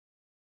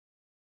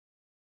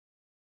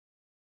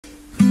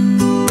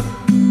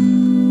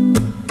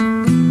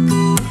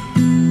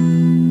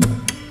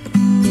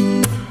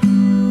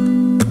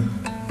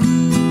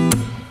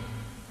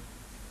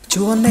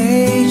an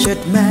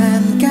aged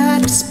man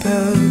God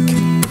spoke.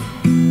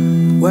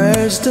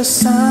 Words that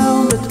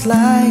sounded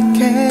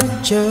like a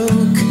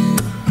joke.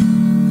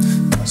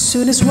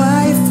 Soon his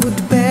wife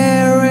would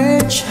bear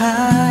a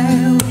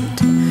child,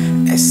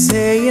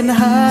 saying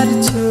hard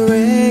to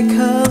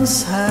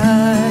reconcile.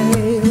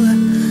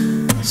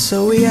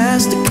 So we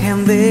asked,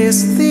 can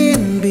this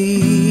thing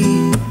be?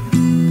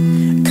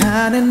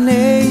 Can a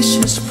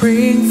nation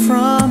spring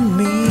from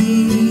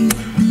me,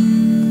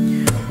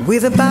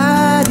 with a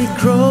body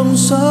grown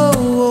so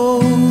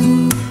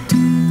old?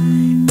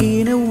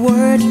 In a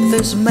word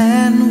this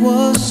man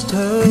was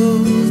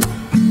told,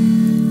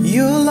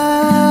 your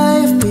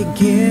life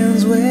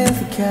begins with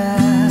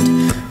God,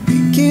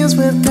 begins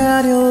with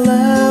God, your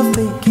love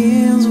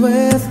begins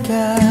with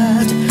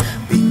God,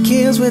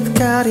 begins with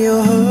God,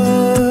 your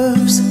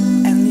hopes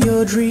and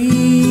your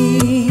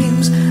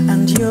dreams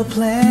and your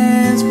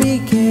plans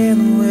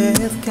begin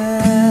with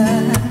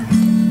God.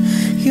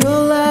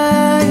 Your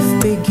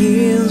life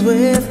begins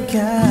with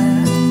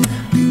God,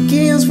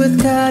 begins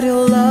with God,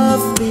 your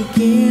love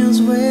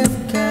begins with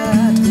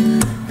God,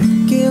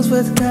 begins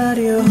with God,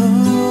 your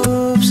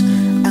hopes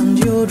and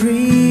your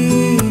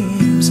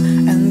dreams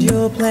and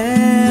your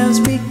plans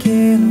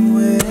begin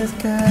with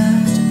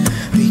God,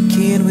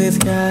 begin with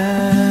God.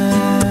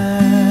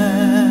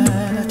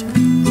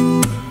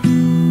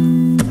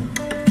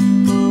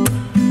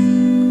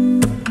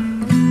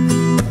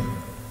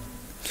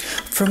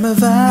 From a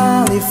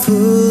valley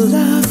full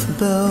of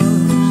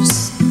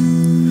bones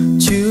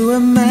to a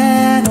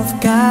man of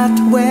God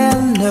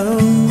well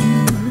known,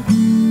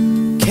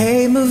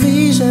 came a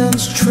vision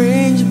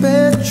strange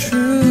but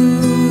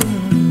true.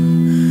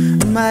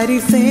 Mighty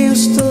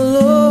things the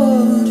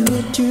Lord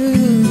would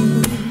do.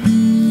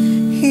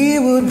 He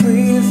would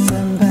breathe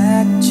them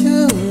back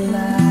to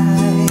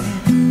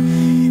life.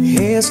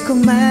 His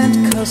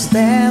command caused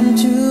them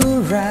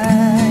to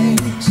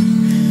rise.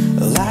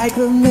 Like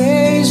the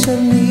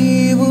nation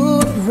he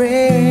would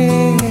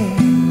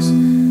raise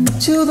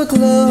to the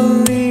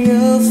glory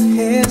of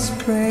his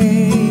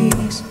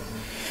praise.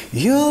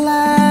 Your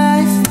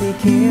life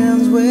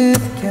begins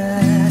with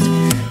God,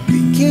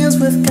 begins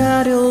with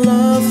God, your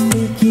love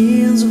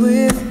begins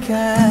with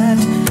God,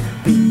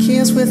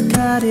 begins with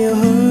God, your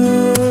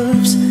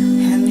hopes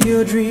and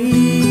your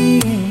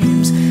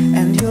dreams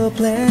and your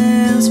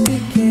plans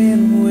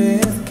begin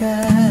with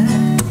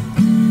God.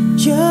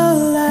 Your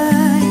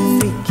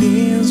life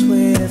begins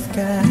with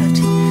God,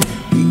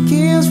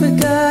 begins with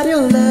God,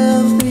 your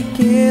love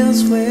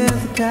begins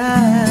with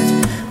God,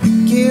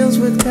 begins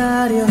with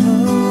God, your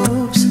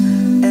hopes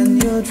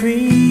and your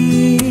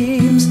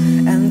dreams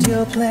and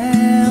your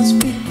plans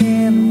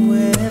begin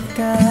with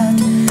God,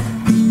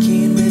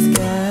 begin with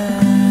God.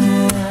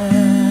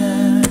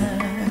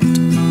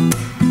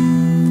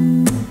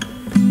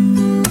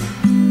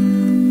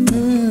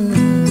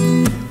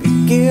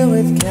 Begin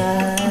with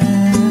God.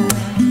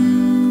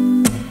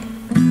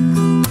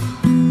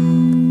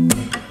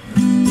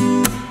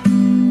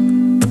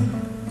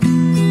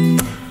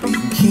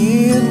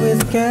 Begin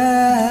with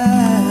God.